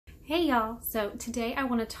Hey y'all, so today I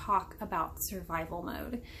want to talk about survival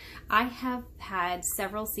mode. I have had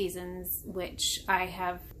several seasons which I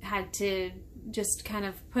have had to just kind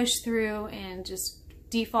of push through and just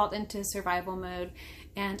default into survival mode,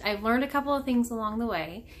 and I've learned a couple of things along the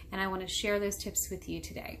way, and I want to share those tips with you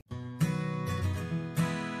today.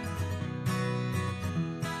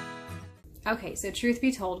 Okay, so truth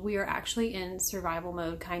be told, we are actually in survival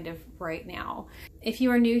mode kind of right now. If you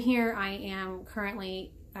are new here, I am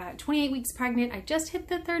currently 28 weeks pregnant. I just hit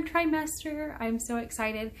the third trimester. I'm so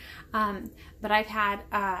excited. But I've had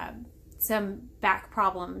some back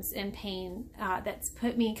problems and pain that's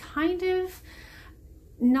put me kind of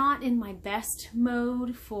not in my best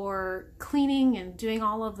mode for cleaning and doing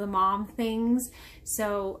all of the mom things.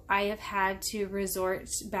 So I have had to resort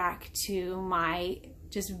back to my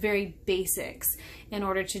just very basics in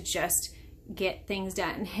order to just get things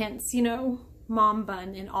done. Hence, mom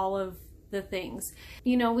bun and all of the things.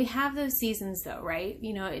 We have those seasons though, right?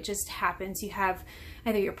 It just happens. You have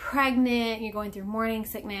either you're pregnant, you're going through morning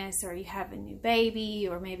sickness, or you have a new baby,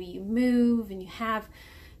 or maybe you move and you have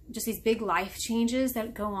just these big life changes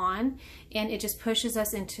that go on, and it just pushes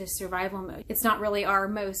us into survival mode. It's not really our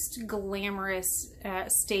most glamorous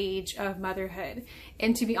stage of motherhood.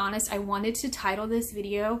 And to be honest, I wanted to title this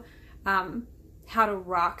video how to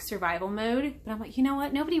rock survival mode, but I'm like, you know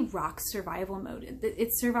what? Nobody rocks survival mode.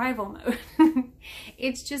 It's survival mode.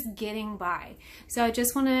 It's just getting by. So I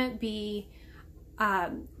just want to be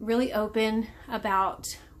really open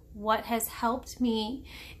about what has helped me,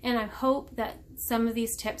 and I hope that some of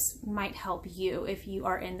these tips might help you if you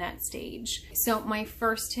are in that stage. So my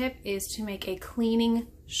first tip is to make a cleaning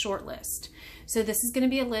short list. So this is going to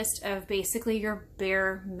be a list of basically your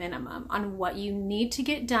bare minimum on what you need to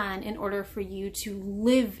get done in order for you to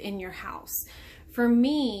live in your house. For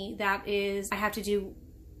me, that is, I have to do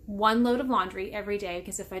one load of laundry every day,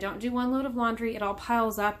 because if I don't do one load of laundry, it all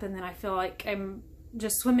piles up and then I feel like I'm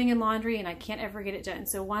just swimming in laundry and I can't ever get it done.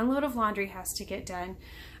 So one load of laundry has to get done.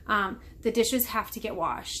 The dishes have to get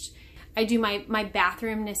washed. I do my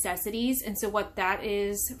bathroom necessities, and so what that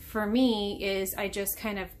is for me is I just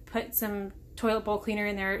kind of put some toilet bowl cleaner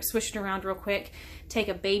in there, swish it around real quick, take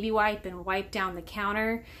a baby wipe and wipe down the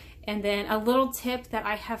counter. And then a little tip that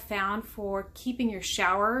I have found for keeping your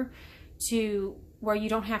shower to where you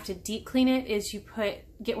don't have to deep clean it is you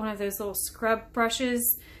get one of those little scrub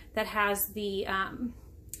brushes that has the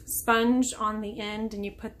sponge on the end, and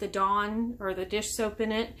you put the Dawn or the dish soap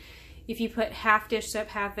in it. If you put half dish soap,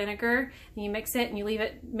 half vinegar, and you mix it and you leave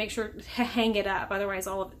it, make sure to hang it up, otherwise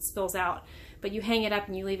all of it spills out. But you hang it up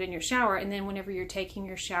and you leave it in your shower, and then whenever you're taking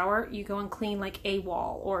your shower, you go and clean like a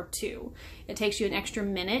wall or two. It takes you an extra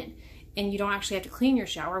minute, and you don't actually have to clean your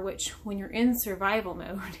shower, which when you're in survival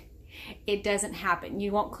mode, it doesn't happen.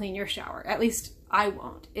 You won't clean your shower. At least I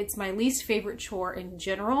won't. It's my least favorite chore in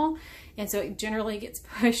general, and so it generally gets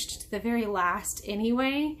pushed to the very last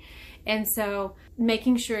anyway. And so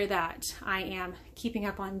making sure that I am keeping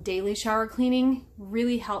up on daily shower cleaning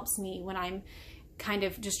really helps me when I'm kind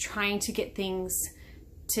of just trying to get things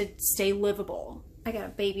to stay livable. I got a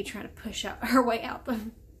baby trying to push out her way out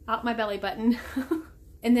my belly button.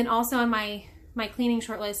 And then also on my cleaning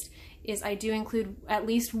short list is I do include at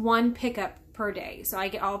least one pickup per day. So I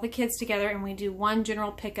get all the kids together and we do one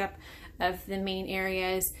general pickup of the main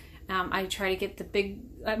areas. I try to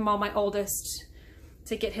get my oldest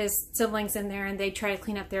to get his siblings in there, and they try to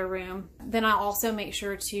clean up their room. Then I'll also make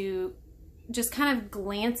sure to just kind of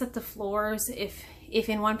glance at the floors. If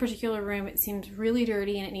in one particular room it seems really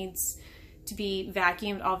dirty and it needs to be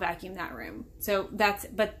vacuumed, I'll vacuum that room. So that's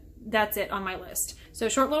it on my list. So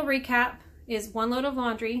short little recap is one load of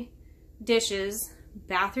laundry, dishes,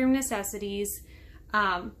 bathroom necessities,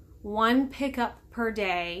 one pickup per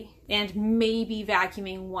day, and maybe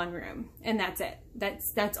vacuuming one room, and that's it.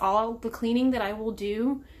 That's all the cleaning that I will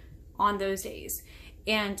do on those days.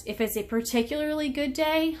 And if it's a particularly good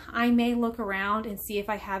day, I may look around and see if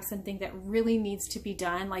I have something that really needs to be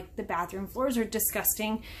done, like the bathroom floors are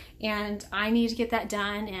disgusting and I need to get that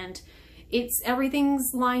done, and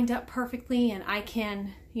everything's lined up perfectly and I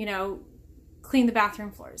can, clean the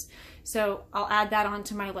bathroom floors. So I'll add that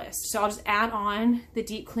onto my list. So I'll just add on the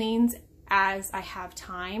deep cleans as I have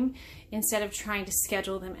time instead of trying to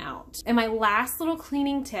schedule them out. And my last little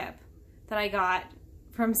cleaning tip that I got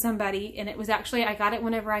from somebody, and it was actually, I got it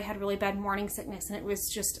whenever I had really bad morning sickness, and it was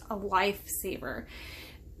just a lifesaver.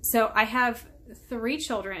 So I have 3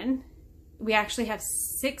 children. We actually have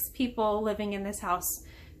 6 people living in this house.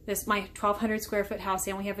 This my 1,200 square foot house,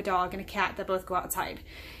 and we have a dog and a cat that both go outside.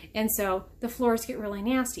 And so the floors get really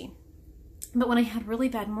nasty. But when I had really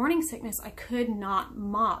bad morning sickness, I could not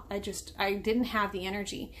mop. I didn't have the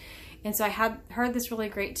energy. And so I had heard this really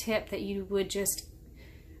great tip that you would just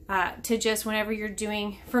whenever you're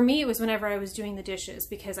doing, for me, it was whenever I was doing the dishes,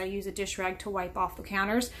 because I use a dish rag to wipe off the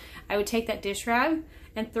counters. I would take that dish rag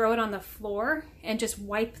and throw it on the floor and just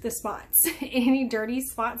wipe the spots. Any dirty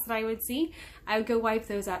spots that I would see, I would go wipe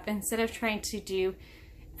those up instead of trying to do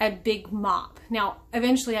a big mop. Now,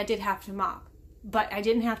 eventually I did have to mop, but I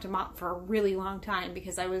didn't have to mop for a really long time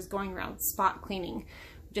because I was going around spot cleaning,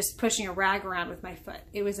 just pushing a rag around with my foot.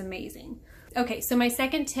 It was amazing. Okay, so my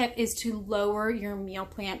second tip is to lower your meal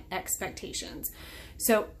plan expectations.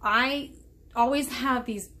 So I always have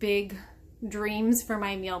these big dreams for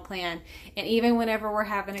my meal plan, and even whenever we're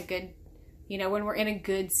having a good, when we're in a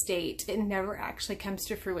good state, it never actually comes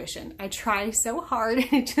to fruition. I try so hard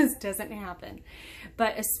and it just doesn't happen.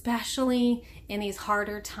 But especially in these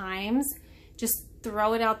harder times, just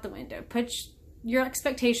throw it out the window. Put your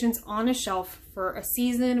expectations on a shelf for a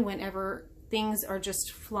season whenever things are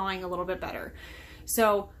just flowing a little bit better.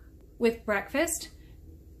 So with breakfast,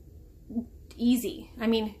 easy. I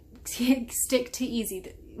mean, stick to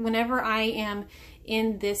easy. Whenever I am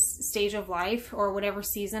in this stage of life, or whatever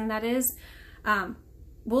season that is,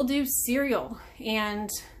 we'll do cereal, and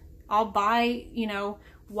I'll buy,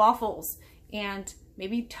 waffles and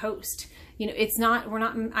maybe toast.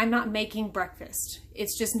 I'm not making breakfast.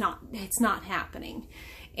 It's not happening.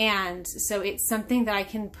 And so it's something that I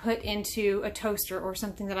can put into a toaster, or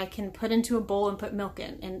something that I can put into a bowl and put milk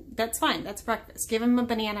in, and that's fine. That's breakfast. Give them a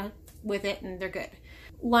banana with it and they're good.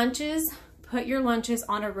 Lunches, put your lunches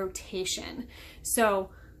on a rotation. So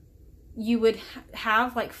you would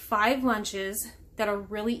have like 5 lunches that are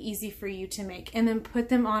really easy for you to make, and then put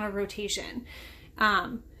them on a rotation.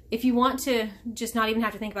 If you want to just not even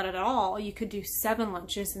have to think about it at all, you could do 7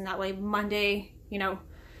 lunches, and that way Monday,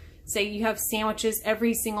 say you have sandwiches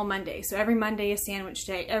every single Monday. So every Monday is sandwich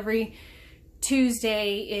day. Every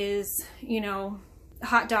Tuesday is,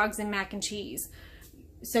 hot dogs and mac and cheese.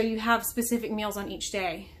 So you have specific meals on each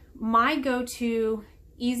day. My go-to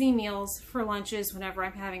easy meals for lunches whenever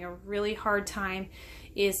I'm having a really hard time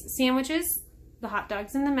is sandwiches, the hot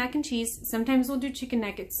dogs and the mac and cheese. Sometimes we'll do chicken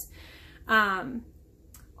nuggets.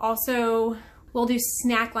 Also, we'll do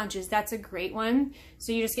snack lunches. That's a great one.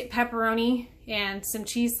 So you just get pepperoni and some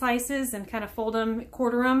cheese slices and kind of fold them,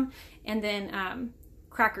 quarter them, and then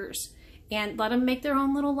crackers, and let them make their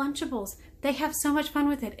own little Lunchables. They have so much fun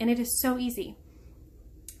with it, and it is so easy.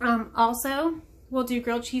 Also, we'll do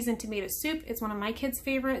grilled cheese and tomato soup. It's one of my kids'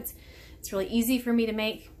 favorites. It's really easy for me to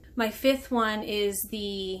make. My 5th one is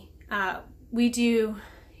we do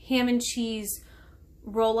ham and cheese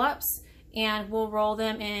roll-ups, and we'll roll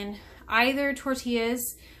them in either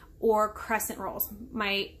tortillas or crescent rolls.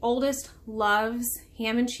 My oldest loves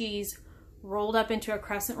ham and cheese rolled up into a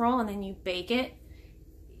crescent roll, and then you bake it.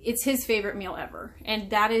 It's his favorite meal ever, and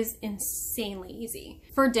that is insanely easy.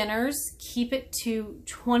 For dinners, keep it to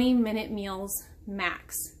 20-minute meals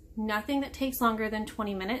max. Nothing that takes longer than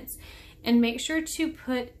 20 minutes, and make sure to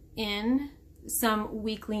put in some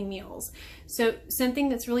weekly meals. So something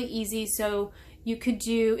that's really easy. So you could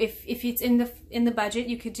do, if it's in the budget,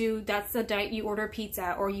 you could do, that's the diet, you order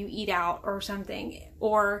pizza or you eat out or something,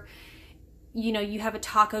 or you have a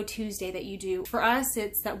Taco Tuesday that you do. For us,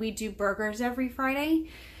 it's that we do burgers every Friday,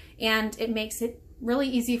 and it makes it really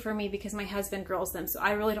easy for me because my husband grills them, so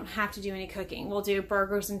I really don't have to do any cooking. We'll do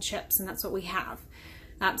burgers and chips, and that's what we have.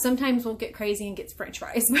 Sometimes we'll get crazy and get French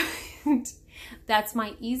fries, but that's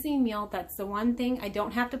my easy meal. That's the one thing. I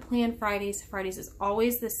don't have to plan Fridays. Fridays is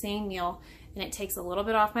always the same meal, and it takes a little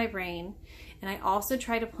bit off my brain. And I also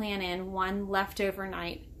try to plan in one leftover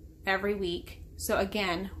night every week. So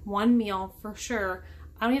again, one meal for sure.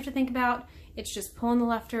 I don't have to think about, it's just pulling the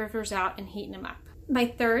leftovers out and heating them up. My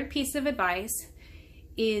 3rd piece of advice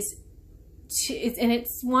is, and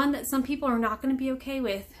it's one that some people are not going to be okay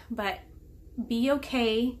with, but be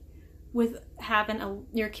okay with having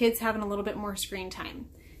your kids having a little bit more screen time.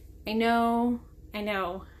 I know,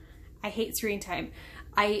 I hate screen time.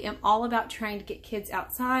 I am all about trying to get kids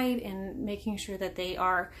outside and making sure that they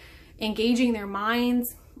are engaging their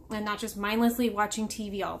minds and not just mindlessly watching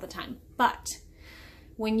TV all the time. But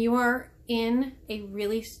when you are in a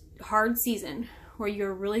really hard season where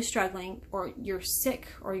you're really struggling, or you're sick,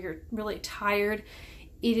 or you're really tired,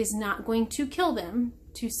 it is not going to kill them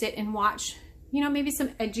to sit and watch, maybe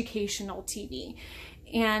some educational TV.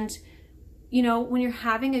 And, when you're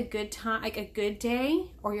having a good time, like a good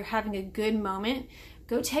day, or you're having a good moment,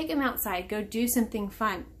 go take them outside, go do something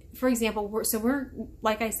fun. For example, we're,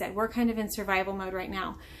 like I said, we're kind of in survival mode right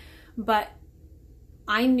now, but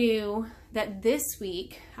I knew that this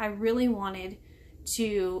week I really wanted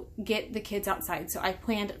to get the kids outside. So I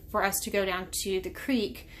planned for us to go down to the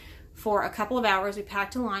creek for a couple of hours. We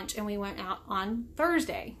packed a lunch and we went out on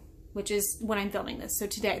Thursday, which is when I'm filming this. So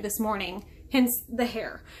today, this morning, hence the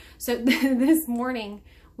hair. So this morning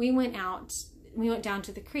we went down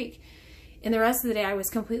to the creek, and the rest of the day I was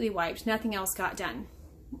completely wiped. Nothing else got done.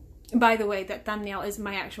 By the way, that thumbnail is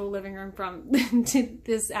my actual living room from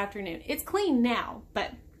this afternoon. It's clean now,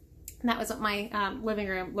 but that was what my living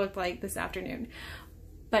room looked like this afternoon.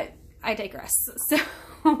 But I digress. So,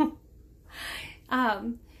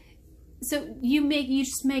 so you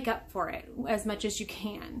just make up for it as much as you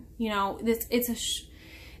can. You know,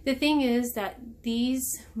 the thing is that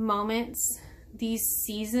these moments, these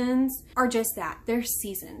seasons are just that. They're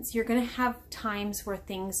seasons. You're going to have times where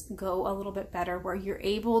things go a little bit better, where you're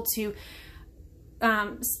able to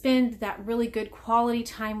spend that really good quality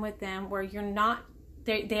time with them, where you're not,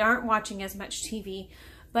 they aren't watching as much TV.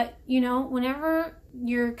 But, you know, whenever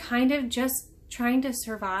you're kind of just trying to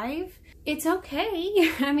survive, it's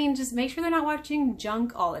okay. I mean, just make sure they're not watching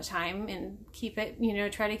junk all the time, and keep it, you know,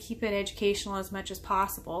 try to keep it educational as much as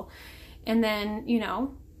possible. And then, you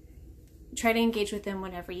know, try to engage with them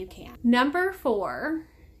whenever you can. Number 4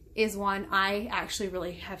 is one I actually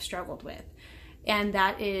really have struggled with. And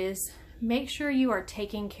that is, make sure you are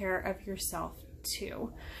taking care of yourself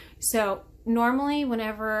too. So normally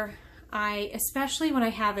whenever especially when I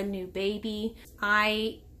have a new baby,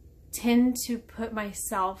 I tend to put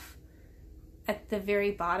myself at the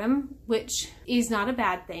very bottom, which is not a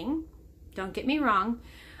bad thing. Don't get me wrong.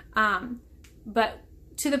 But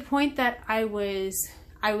to the point that I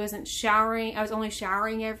wasn't showering. I was only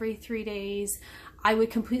showering every 3 days. I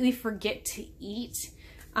would completely forget to eat.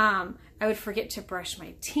 I would forget to brush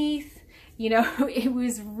my teeth. You know, it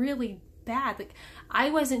was really bad. Like,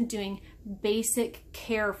 I wasn't doing basic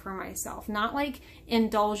care for myself, not like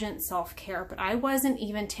indulgent self-care, but I wasn't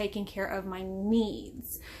even taking care of my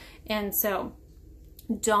needs. And so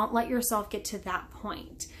don't let yourself get to that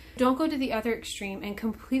point. Don't go to the other extreme and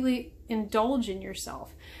completely indulge in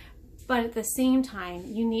yourself. But at the same time,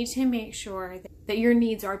 you need to make sure that your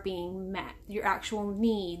needs are being met. Your actual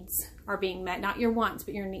needs are being met, not your wants,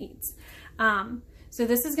 but your needs. So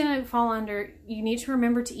this is going to fall under, you need to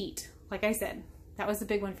remember to eat. Like I said, that was the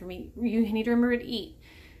big one for me. You need to remember to eat.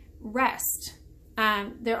 Rest.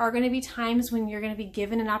 There are going to be times when you're going to be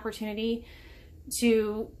given an opportunity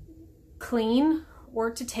to clean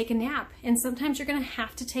or to take a nap. And sometimes you're going to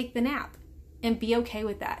have to take the nap, and be okay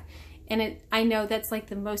with that. And I know that's like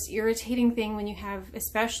the most irritating thing when you have,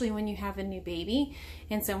 especially when you have a new baby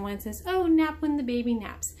and someone says, oh, nap when the baby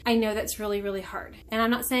naps. I know that's really, really hard. And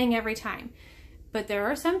I'm not saying every time, but there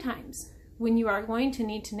are some times when you are going to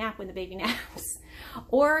need to nap when the baby naps.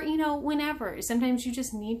 Or, you know, whenever. Sometimes you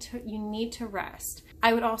just need to rest.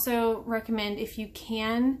 I would also recommend, if you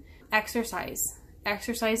can, exercise.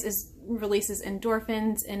 Exercise releases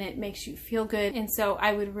endorphins and it makes you feel good. And so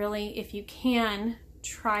I would really, if you can,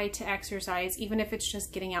 try to exercise, even if it's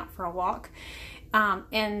just getting out for a walk.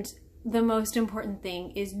 And the most important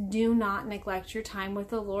thing is, do not neglect your time with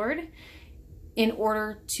the Lord in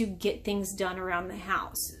order to get things done around the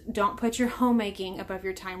house. Don't put your homemaking above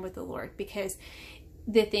your time with the Lord, because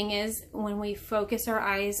the thing is, when we focus our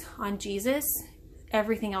eyes on Jesus,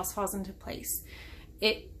 everything else falls into place.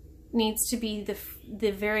 It needs to be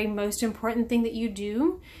the very most important thing that you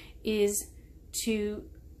do is to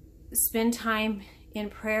spend time in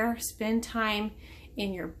prayer, spend time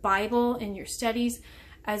in your Bible, in your studies,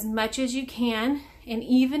 as much as you can. And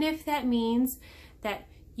even if that means that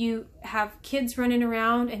you have kids running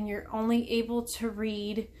around and you're only able to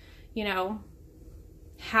read, you know,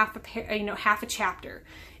 half a chapter,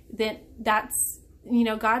 then that's, you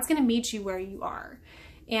know, God's going to meet you where you are.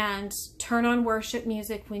 And turn on worship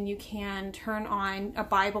music when you can. Turn on a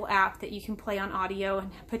Bible app that you can play on audio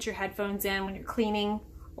and put your headphones in when you're cleaning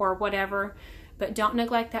or whatever. But don't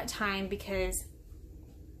neglect that time, because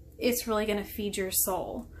it's really going to feed your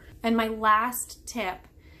soul. And my last tip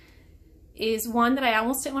is one that I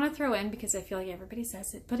almost didn't want to throw in because I feel like everybody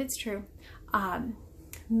says it, but it's true.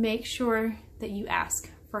 Make sure that you ask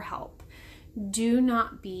for help. Do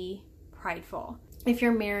not be prideful. If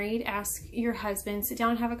you're married, ask your husband, sit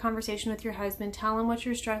down and have a conversation with your husband, tell him what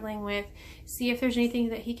you're struggling with, see if there's anything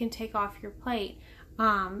that he can take off your plate.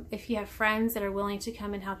 If you have friends that are willing to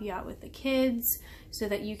come and help you out with the kids so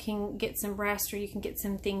that you can get some rest or you can get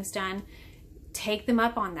some things done, take them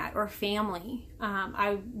up on that. Or family.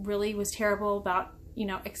 I really was terrible about, you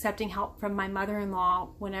know, accepting help from my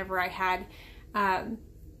mother-in-law whenever I had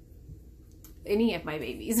any of my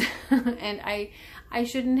babies. And I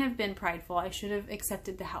shouldn't have been prideful. I should have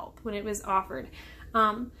accepted the help when it was offered.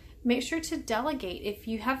 Make sure to delegate. If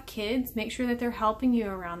you have kids, make sure that they're helping you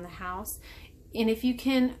around the house. And if you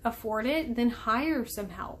can afford it, then hire some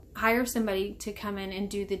help. Hire somebody to come in and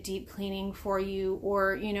do the deep cleaning for you,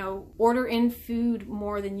 or, you know, order in food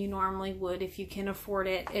more than you normally would if you can afford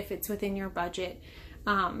it, if it's within your budget.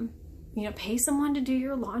 You know, pay someone to do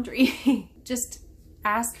your laundry. Just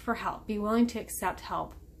ask for help. Be willing to accept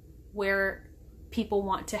help where people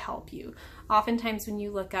want to help you. Oftentimes when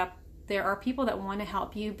you look up, there are people that want to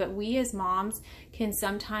help you, but we as moms can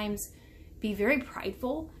sometimes be very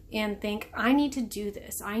prideful and think, I need to do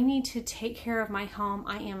this. I need to take care of my home.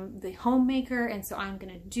 I am the homemaker, and so I'm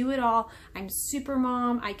going to do it all. I'm super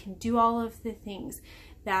mom. I can do all of the things.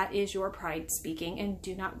 That is your pride speaking, and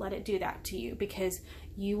do not let it do that to you, because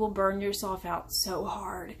you will burn yourself out so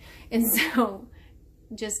hard. And so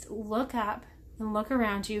just look up and look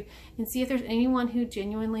around you and see if there's anyone who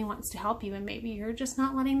genuinely wants to help you, and maybe you're just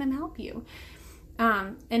not letting them help you.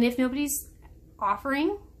 And if nobody's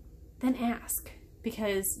offering, then ask,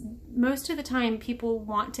 because most of the time people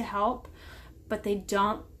want to help, but they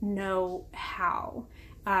don't know how,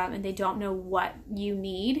 and they don't know what you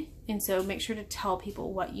need. And so make sure to tell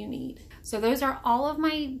people what you need. So those are all of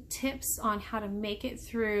my tips on how to make it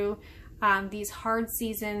through these hard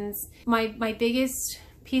seasons. My biggest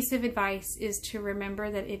piece of advice is to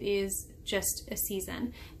remember that it is just a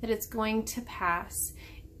season, that it's going to pass.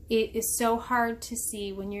 It is so hard to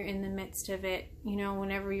see when you're in the midst of it, you know,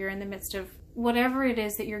 whenever you're in the midst of whatever it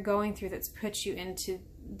is that you're going through that's put you into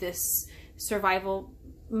this survival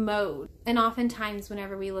mode. And oftentimes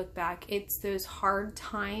whenever we look back, it's those hard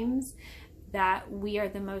times that we are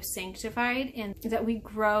the most sanctified and that we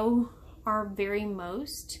grow our very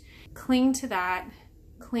most. Cling to that,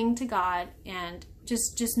 cling to God, and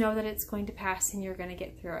just know that it's going to pass and you're going to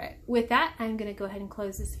get through it. With that, I'm going to go ahead and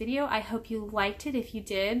close this video. I hope you liked it. If you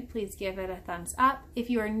did, please give it a thumbs up. If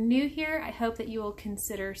you are new here, I hope that you will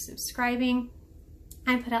consider subscribing.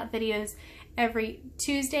 I put out videos every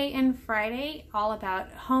Tuesday and Friday all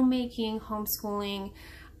about homemaking, homeschooling,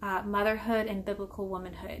 motherhood, and biblical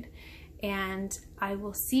womanhood. And I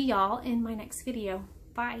will see y'all in my next video.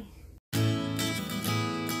 Bye.